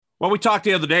Well, we talked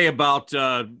the other day about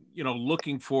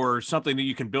looking for something that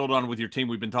you can build on with your team.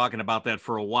 We've been talking about that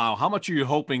for a while. How much are you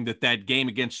hoping that game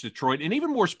against Detroit, and even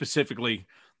more specifically,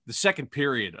 the second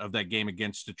period of that game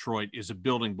against Detroit, is a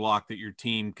building block that your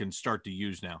team can start to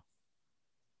use now?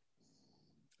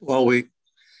 Well,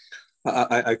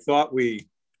 I thought we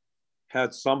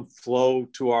had some flow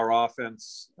to our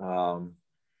offense.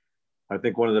 I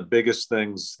think one of the biggest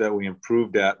things that we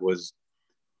improved at was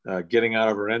getting out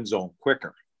of our end zone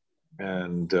quicker,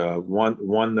 and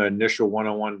won the initial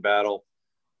one-on-one battle.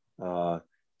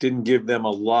 Didn't give them a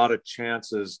lot of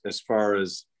chances as far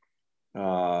as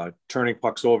turning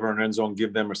pucks over in end zone,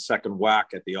 give them a second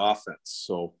whack at the offense.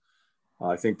 So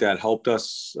I think that helped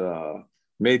us.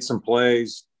 Made some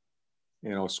plays,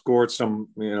 scored some,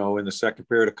 in the second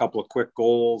period, a couple of quick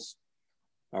goals.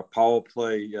 Our power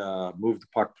play moved the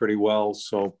puck pretty well.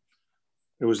 So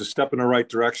it was a step in the right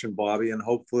direction, Bobby. And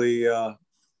hopefully,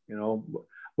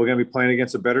 we're going to be playing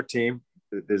against a better team.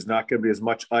 There's not going to be as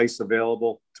much ice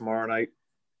available tomorrow night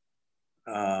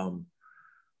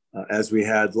as we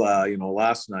had,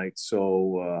 last night.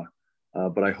 So,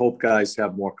 but I hope guys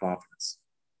have more confidence.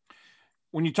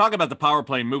 When you talk about the power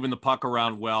play, moving the puck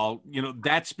around well,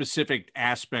 that specific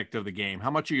aspect of the game,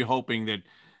 how much are you hoping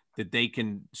that they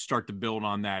can start to build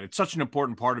on that? It's such an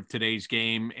important part of today's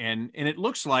game. And it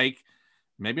looks like,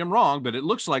 maybe I'm wrong, but it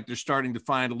looks like they're starting to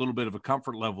find a little bit of a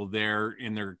comfort level there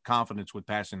in their confidence with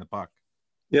passing the puck.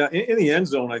 Yeah, in the end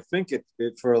zone, I think it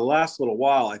for the last little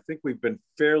while, I think we've been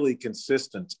fairly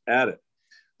consistent at it.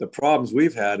 The problems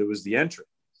we've had, it was the entry.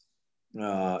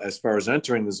 As far as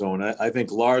entering the zone, I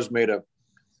think Lars made a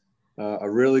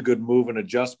really good move and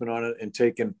adjustment on it, and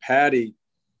taking Patty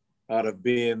out of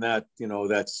being that,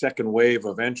 that second wave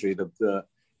of entry,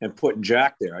 and putting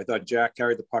Jack there. I thought Jack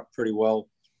carried the puck pretty well.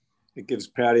 It gives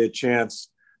Patty a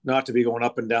chance not to be going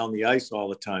up and down the ice all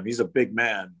the time. He's a big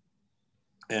man.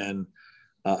 And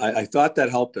I thought that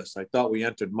helped us. I thought we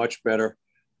entered much better.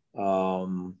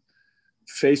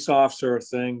 Face-offs are a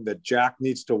thing that Jack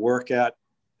needs to work at.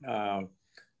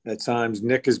 At times,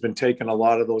 Nick has been taking a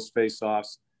lot of those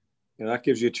face-offs. That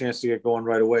gives you a chance to get going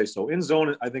right away. So in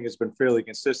zone, I think it's been fairly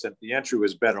consistent. The entry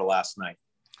was better last night.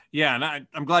 Yeah, and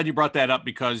I'm glad you brought that up,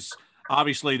 because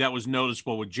obviously that was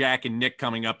noticeable with Jack and Nick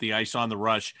coming up the ice on the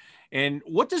rush. And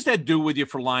what does that do with you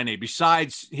for Line A?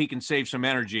 Besides, he can save some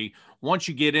energy. Once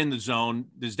you get in the zone,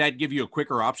 does that give you a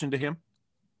quicker option to him?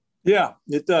 Yeah,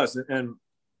 it does. And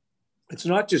it's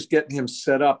not just getting him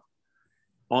set up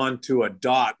onto a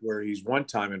dot where he's one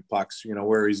time in pucks,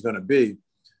 where he's going to be.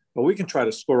 But we can try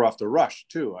to score off the rush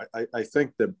too. I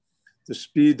think the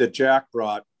speed that Jack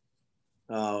brought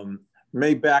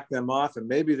may back them off, and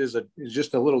maybe there's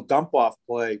just a little dump off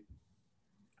play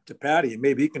to Patty, and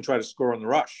maybe he can try to score on the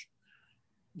rush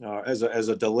as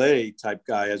a delay type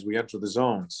guy as we enter the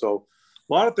zone. So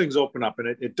a lot of things open up, and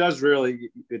it does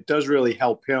really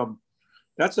help him.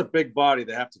 That's a big body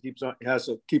that has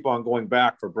to keep on going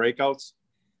back for breakouts.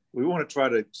 We want to try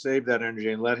to save that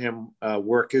energy and let him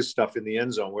work his stuff in the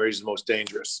end zone where he's the most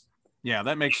dangerous. Yeah,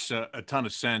 that makes a ton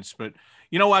of sense. But,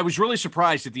 I was really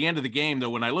surprised at the end of the game, though,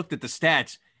 when I looked at the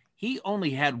stats, he only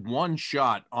had one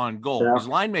shot on goal. Yeah. His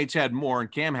line mates had more, and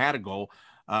Cam had a goal,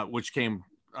 which came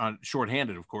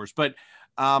shorthanded, of course. But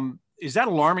is that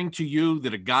alarming to you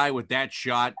that a guy with that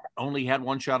shot only had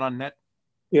one shot on net?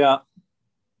 Yeah.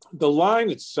 The line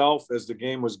itself, as the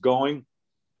game was going,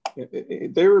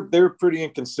 they were pretty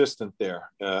inconsistent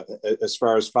there as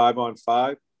far as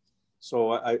 5-on-5.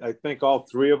 So I think all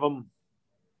three of them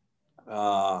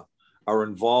are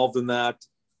involved in that.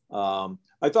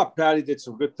 I thought Patty did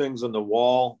some good things on the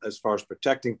wall as far as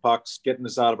protecting pucks, getting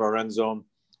us out of our end zone.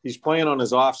 He's playing on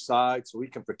his offside, so he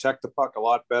can protect the puck a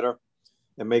lot better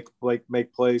and make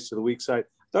plays to the weak side.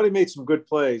 I thought he made some good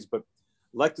plays, but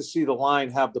I'd like to see the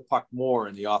line have the puck more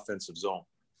in the offensive zone.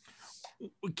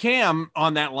 Cam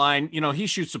on that line, he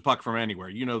shoots the puck from anywhere.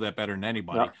 You know that better than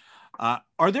anybody. Yeah.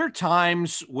 Are there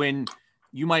times when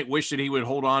you might wish that he would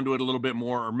hold on to it a little bit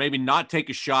more, or maybe not take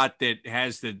a shot that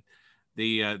has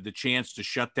the chance to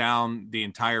shut down the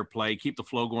entire play, keep the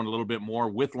flow going a little bit more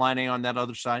with Line A on that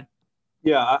other side?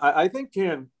 Yeah, I think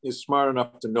Cam is smart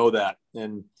enough to know that.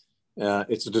 And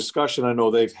it's a discussion I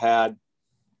know they've had.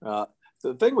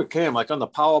 The thing with Cam, like on the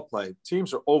power play,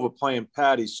 teams are overplaying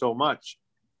Patty so much.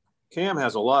 Cam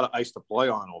has a lot of ice to play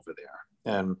on over there.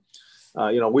 And,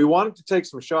 we wanted to take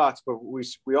some shots, but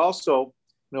we also,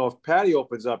 if Patty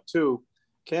opens up too,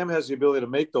 Cam has the ability to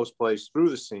make those plays through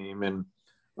the seam, and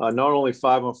not only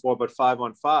 5-on-4, but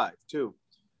 5-on-5 too.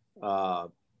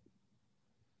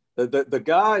 The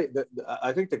guy,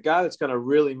 I think the guy that's going to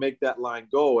really make that line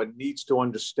go and needs to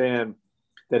understand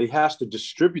that he has to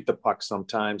distribute the puck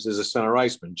sometimes is a center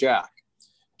iceman, Jack.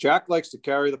 Jack likes to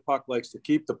carry the puck, likes to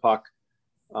keep the puck,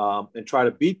 and try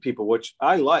to beat people, which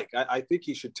I like. I think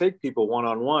he should take people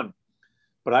one-on-one.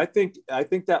 But I think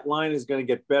that line is going to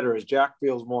get better as Jack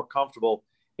feels more comfortable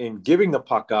in giving the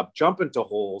puck up, jumping to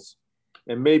holes,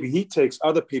 and maybe he takes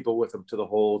other people with him to the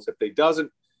holes. If they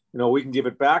doesn't, we can give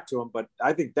it back to him. But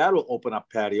I think that will open up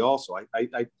Patty also.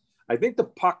 I think the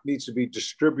puck needs to be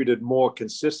distributed more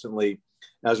consistently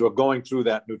as we're going through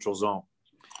that neutral zone.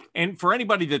 And for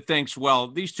anybody that thinks, well,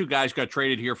 these two guys got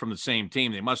traded here from the same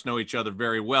team, they must know each other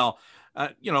very well.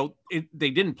 They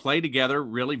didn't play together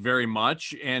really very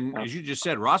much. And as you just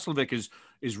said, Roslovic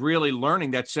is really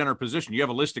learning that center position. You have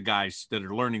a list of guys that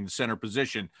are learning the center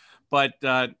position, but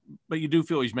you do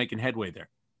feel he's making headway there.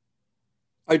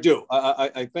 I do.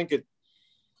 I think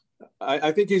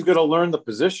he's going to learn the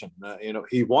position.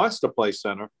 He wants to play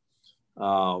center,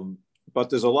 but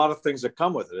there's a lot of things that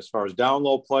come with it as far as down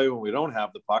low play when we don't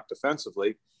have the puck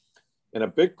defensively. And a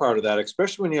big part of that,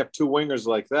 especially when you have two wingers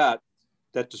like that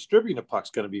distributing the puck is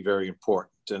going to be very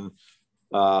important.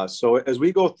 And so as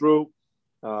we go through,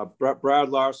 Brad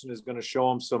Larson is going to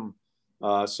show him some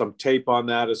tape on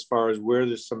that as far as where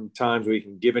there's some times where he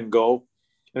can give and go.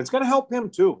 And it's going to help him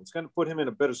too. It's going to put him in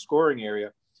a better scoring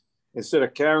area instead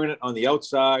of carrying it on the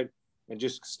outside and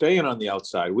just staying on the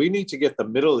outside. We need to get the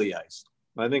middle of the ice.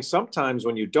 I think sometimes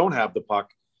when you don't have the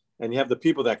puck and you have the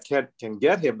people that can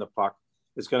get him the puck,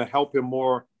 it's going to help him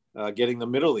more getting the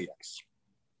middle of the ice.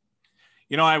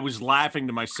 I was laughing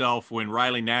to myself when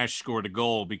Riley Nash scored a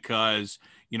goal because,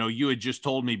 you had just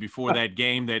told me before that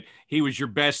game that he was your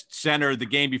best center the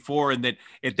game before and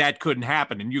that couldn't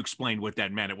happen. And you explained what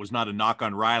that meant. It was not a knock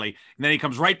on Riley. And then he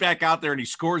comes right back out there and he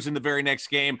scores in the very next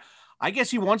game. I guess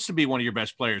he wants to be one of your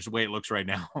best players the way it looks right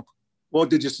now. Well,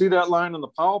 did you see that line on the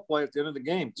power play at the end of the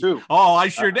game, too? Oh, I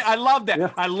sure did. I love that.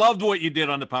 Yeah. I loved what you did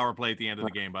on the power play at the end of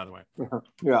the game, by the way.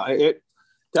 Yeah,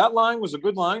 that line was a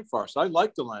good line for us. I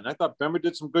liked the line. I thought Bemmer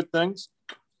did some good things.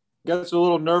 Gets a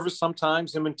little nervous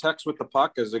sometimes, him and Tex with the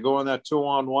puck as they go on that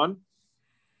 2-on-1.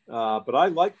 But I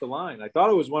liked the line. I thought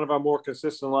it was one of our more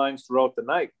consistent lines throughout the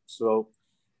night. So,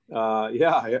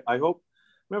 I hope.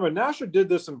 Remember, Nasher did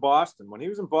this in Boston. When he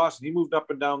was in Boston, he moved up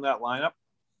and down that lineup.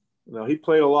 He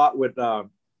played a lot with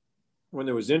when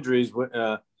there was injuries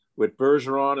with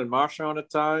Bergeron and Marchand at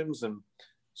times, and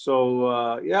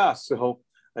so so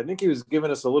I think he was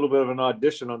giving us a little bit of an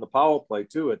audition on the power play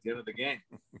too at the end of the game.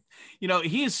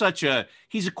 He is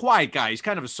he's a quiet guy. He's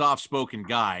kind of a soft-spoken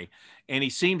guy, and he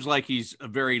seems like he's a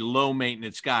very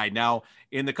low-maintenance guy. Now,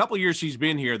 in the couple of years he's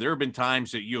been here, there have been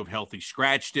times that you have healthy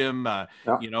scratched him.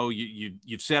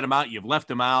 You've set him out, you've left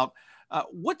him out.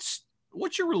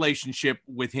 What's your relationship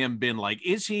with him been like?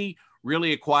 Is he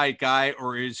really a quiet guy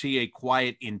or is he a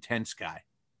quiet, intense guy?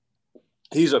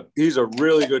 He's a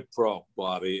really good pro,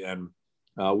 Bobby. And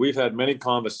we've had many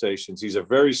conversations. He's a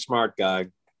very smart guy.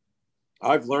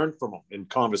 I've learned from him in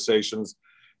conversations,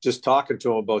 just talking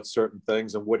to him about certain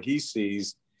things and what he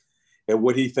sees and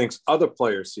what he thinks other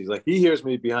players see. Like he hears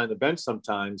me behind the bench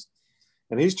sometimes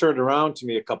and he's turned around to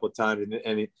me a couple of times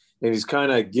and he's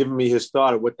kind of given me his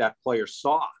thought of what that player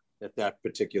saw at that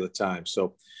particular time.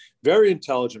 So very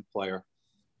intelligent player,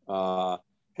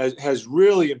 has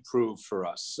really improved for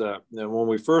us. And when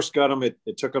we first got him, it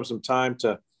took him some time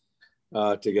to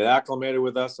get acclimated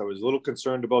with us. I was a little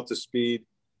concerned about the speed,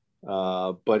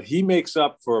 but he makes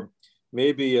up for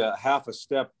maybe a half a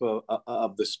step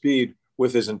of the speed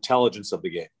with his intelligence of the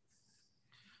game.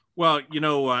 Well,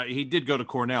 he did go to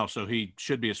Cornell, so he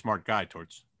should be a smart guy,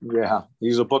 Torts. Yeah,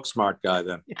 he's a book smart guy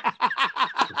then.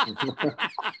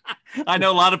 I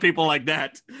know a lot of people like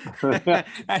that.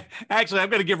 Actually, I'm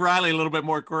going to give Riley a little bit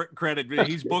more credit.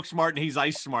 He's book smart and he's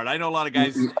ice smart. I know a lot of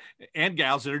guys and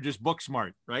gals that are just book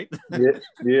smart, right?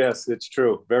 Yes, it's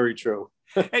true. Very true.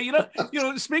 Hey,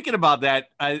 speaking about that,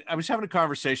 I was having a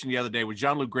conversation the other day with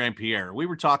Jean-Luc Grandpierre. We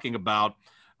were talking about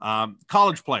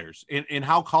college players and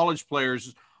how college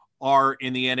players are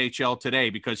in the NHL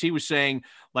today, because he was saying,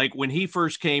 like, when he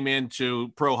first came into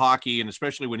pro hockey, and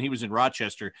especially when he was in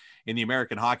Rochester in the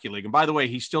American Hockey League, and by the way,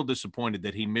 he's still disappointed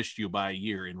that he missed you by a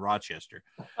year in Rochester.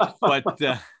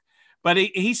 But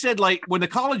he said, like, when the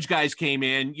college guys came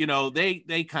in,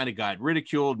 they kind of got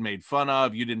ridiculed, made fun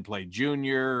of. You didn't play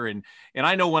junior. And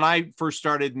I know when I first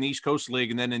started in the East Coast League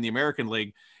and then in the American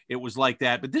League, it was like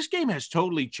that. But this game has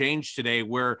totally changed today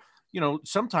where,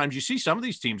 sometimes you see some of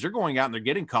these teams, they're going out and they're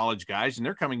getting college guys and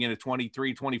they're coming in at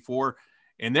 23, 24,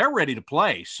 and they're ready to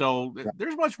play. So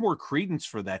there's much more credence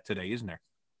for that today, isn't there?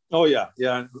 Oh, yeah.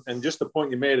 Yeah. And just the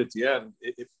point you made at the end,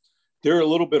 they're a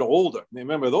little bit older.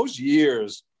 Remember those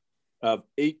years of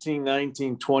 18,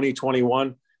 19, 20,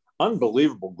 21.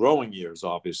 Unbelievable growing years,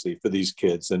 obviously, for these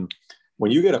kids. And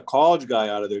when you get a college guy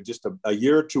out of there just a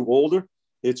year or two older,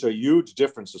 it's a huge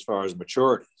difference as far as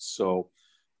maturity. So,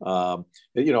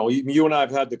 you and I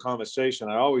have had the conversation.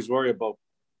 I always worry about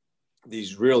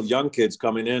these real young kids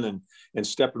coming in and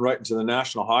stepping right into the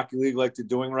National Hockey League like they're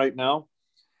doing right now.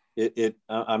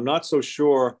 I'm not so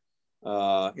sure,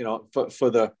 for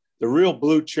the real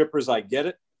blue chippers, I get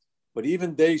it. But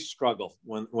even they struggle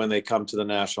when they come to the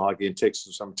National Hockey. It takes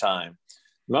them some time.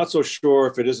 I'm not so sure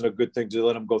if it isn't a good thing to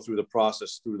let them go through the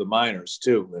process through the minors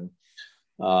too. And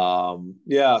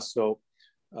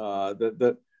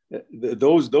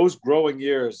those growing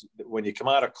years when you come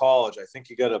out of college, I think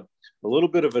you got a little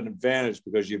bit of an advantage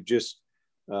because you've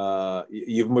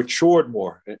matured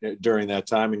more during that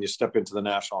time, and you step into the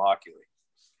National Hockey League.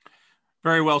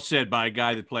 Very well said by a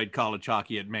guy that played college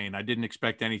hockey at Maine. I didn't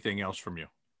expect anything else from you.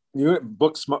 You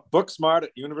book smart at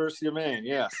University of Maine,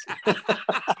 yes.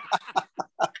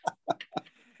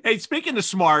 Hey, speaking of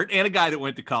smart, and a guy that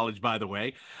went to college, by the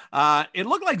way, it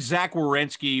looked like Zach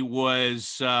Werenski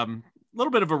was a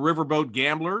little bit of a riverboat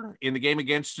gambler in the game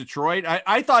against Detroit.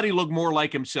 I thought he looked more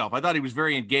like himself. I thought he was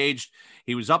very engaged.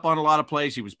 He was up on a lot of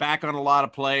plays. He was back on a lot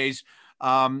of plays.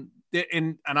 And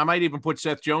I might even put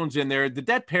Seth Jones in there. Did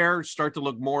that pair start to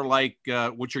look more like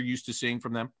what you're used to seeing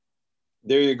from them?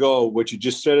 There you go, what you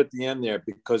just said at the end there,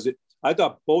 because I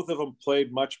thought both of them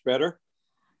played much better.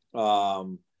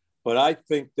 But I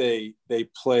think they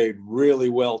played really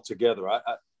well together.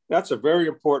 That's a very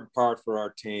important part for our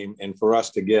team and for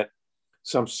us to get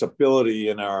some stability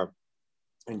in our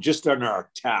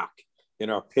attack, in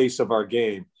our pace of our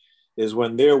game, is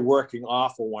when they're working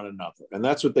off of one another. And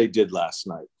that's what they did last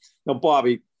night. Now,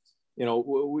 Bobby, we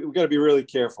got to be really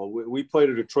careful. We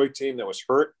played a Detroit team that was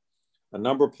hurt. A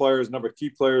number of key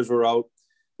players were out.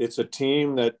 It's a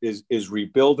team that is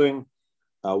rebuilding.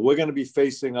 We're going to be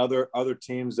facing other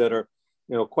teams that are,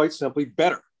 quite simply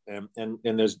better. And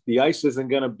the ice isn't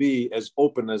going to be as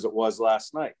open as it was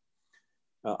last night.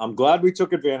 I'm glad we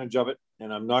took advantage of it,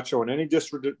 and I'm not showing any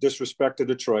disrespect to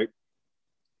Detroit.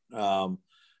 I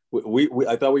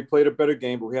thought we played a better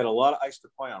game, but we had a lot of ice to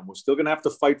play on. We're still going to have to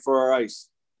fight for our ice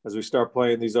as we start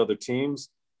playing these other teams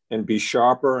and be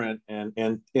sharper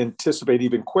and anticipate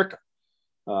even quicker.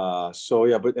 But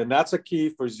that's a key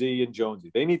for Z and Jonesy.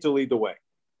 They need to lead the way.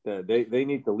 They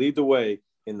need to lead the way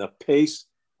in the pace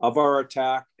of our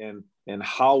attack and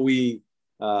how we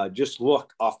just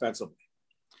look offensively.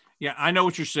 Yeah, I know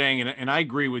what you're saying, and I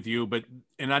agree with you,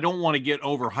 and I don't want to get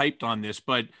overhyped on this,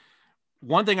 but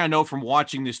one thing I know from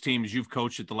watching this team as you've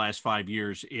coached it the last 5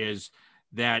 years is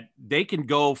that they can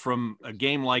go from a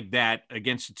game like that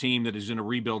against a team that is in a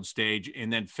rebuild stage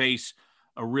and then face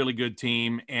a really good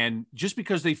team. And just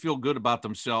because they feel good about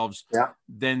themselves,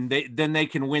 then they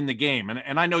can win the game.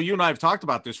 And I know you and I have talked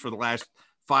about this for the last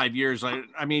 5 years.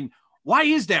 I mean, why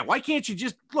is that? Why can't you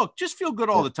just feel good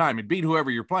all the time and beat whoever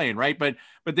you're playing, right? But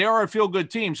they are a feel good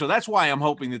team. So that's why I'm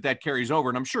hoping that carries over.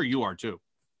 And I'm sure you are too.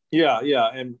 Yeah.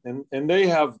 And they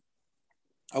have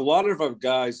a lot of our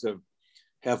guys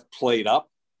have played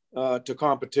up to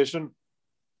competition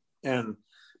and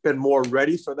been more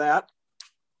ready for that.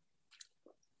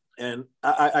 And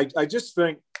I just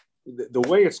think the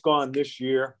way it's gone this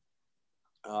year,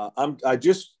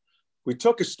 we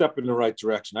took a step in the right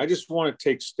direction. I just want to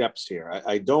take steps here.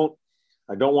 I don't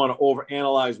want to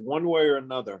overanalyze one way or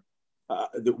another.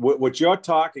 What you're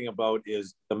talking about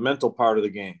is the mental part of the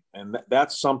game. And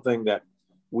that's something that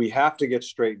we have to get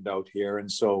straightened out here.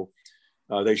 And so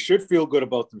they should feel good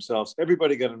about themselves.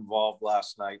 Everybody got involved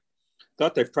last night.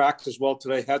 Thought they practiced well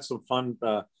today, had some fun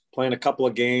playing a couple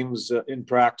of games in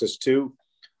practice too.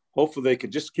 Hopefully they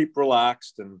could just keep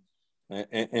relaxed and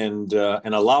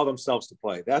allow themselves to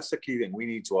play. That's the key thing. We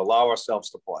need to allow ourselves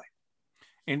to play.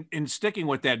 And sticking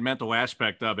with that mental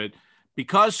aspect of it,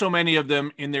 because so many of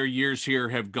them in their years here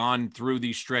have gone through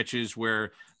these stretches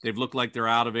where they've looked like they're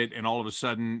out of it, and all of a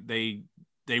sudden they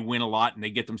win a lot and they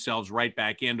get themselves right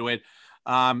back into it.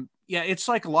 It's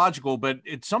psychological, but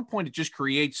at some point it just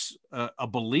creates a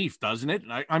belief, doesn't it?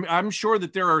 And I'm sure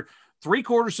that there are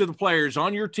 3/4 of the players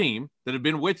on your team that have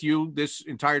been with you this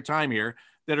entire time here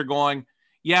that are going,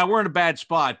 yeah, we're in a bad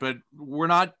spot, but we're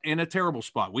not in a terrible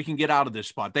spot. We can get out of this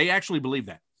spot. They actually believe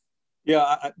that.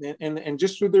 Yeah. And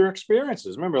just through their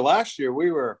experiences. Remember last year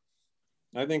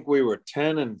I think we were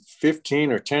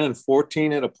 10-15 or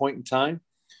 10-14 at a point in time.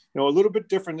 A little bit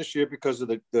different this year because of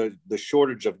the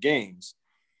shortage of games.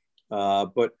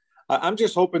 But I'm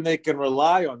just hoping they can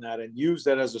rely on that and use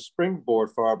that as a springboard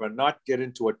for them and not get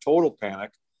into a total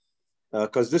panic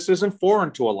because this isn't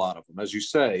foreign to a lot of them, as you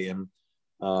say. And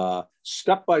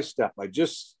step by step. I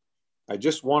just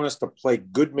want us to play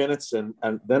good minutes, and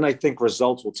then I think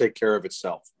results will take care of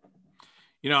itself.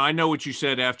 You know, I know what you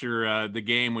said after the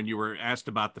game when you were asked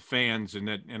about the fans,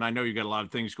 and I know you got a lot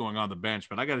of things going on the bench,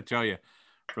 but I got to tell you,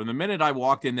 from the minute I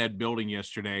walked in that building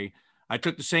yesterday, I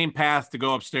took the same path to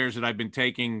go upstairs that I've been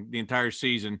taking the entire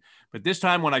season. But this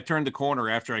time when I turned the corner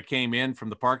after I came in from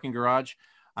the parking garage,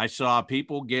 I saw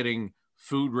people getting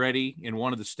food ready in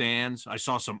one of the stands. I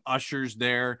saw some ushers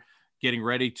there getting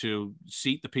ready to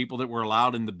seat the people that were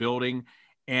allowed in the building.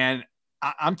 And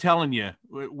I'm telling you,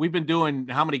 we've been doing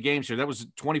how many games here? That was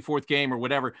the 24th game or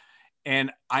whatever.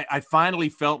 And I finally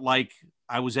felt like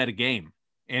I was at a game,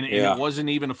 and it wasn't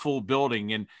even a full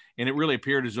building. And it really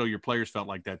appeared as though your players felt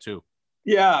like that too.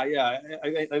 Yeah.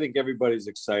 I think everybody's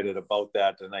excited about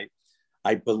that. And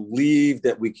I believe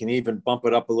that we can even bump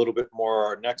it up a little bit more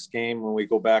our next game when we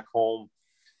go back home.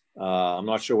 I'm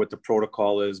not sure what the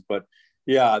protocol is, but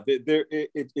yeah,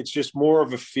 it's just more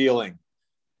of a feeling.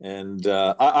 And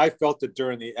I felt it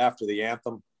after the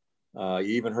anthem. You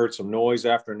even heard some noise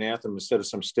after an anthem instead of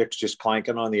some sticks just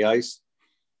clanking on the ice.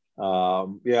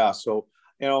 So,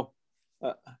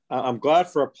 I'm glad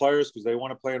for our players because they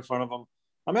want to play in front of them.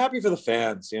 I'm happy for the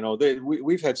fans.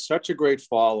 We've had such a great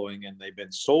following, and they've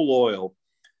been so loyal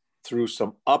through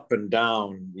some up and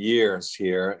down years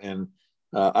here. And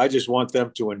I just want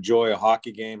them to enjoy a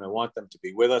hockey game. I want them to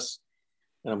be with us.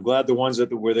 And I'm glad the ones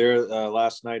that were there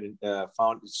last night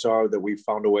saw that we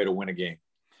found a way to win a game.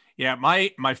 Yeah,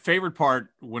 my favorite part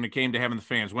when it came to having the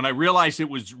fans, when I realized it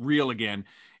was real again,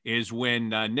 is when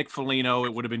Nick Foligno,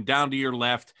 it would have been down to your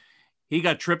left. He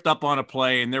got tripped up on a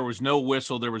play, and there was no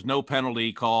whistle. There was no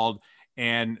penalty called,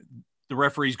 and the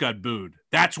referees got booed.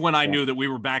 That's when I knew that we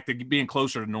were back to being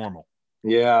closer to normal.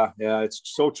 Yeah, it's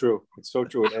so true. It's so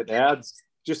true. It adds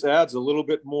a little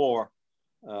bit more.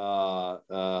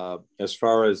 As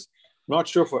far as, I'm not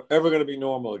sure if we're ever going to be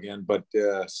normal again, but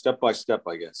step by step,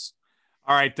 I guess.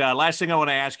 All right. Last thing I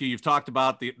want to ask you, you've talked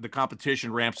about the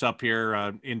competition ramps up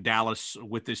here in Dallas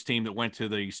with this team that went to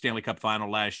the Stanley Cup final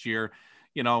last year.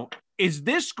 Is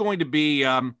this going to be,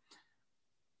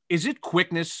 is it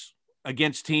quickness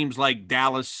against teams like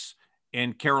Dallas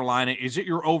and Carolina? Is it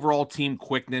your overall team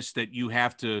quickness that you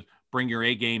have to bring your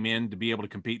A game in to be able to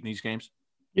compete in these games?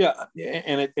 Yeah.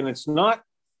 And it's not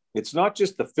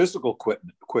just the physical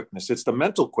quickness, it's the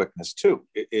mental quickness too.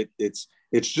 It's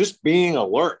just being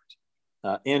alert,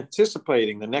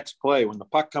 anticipating the next play when the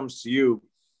puck comes to you,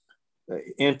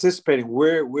 anticipating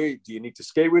where do you need to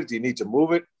skate with it? Do you need to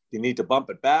move it? Do you need to bump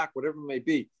it back? Whatever it may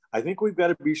be. I think we've got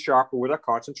to be sharper with our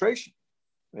concentration.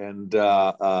 And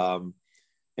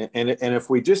if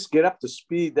we just get up to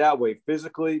speed that way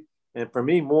physically, and for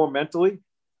me, more mentally,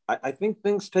 I think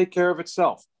things take care of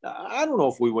itself. I don't know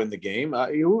if we win the game.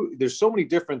 There's so many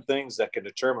different things that can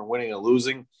determine winning or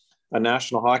losing a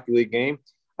National Hockey League game.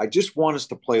 I just want us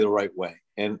to play the right way.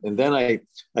 And then I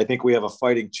think we have a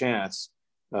fighting chance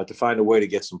to find a way to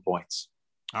get some points.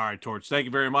 All right, Torch. Thank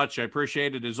you very much. I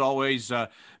appreciate it as always.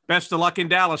 Best of luck in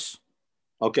Dallas.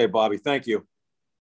 Okay, Bobby. Thank you.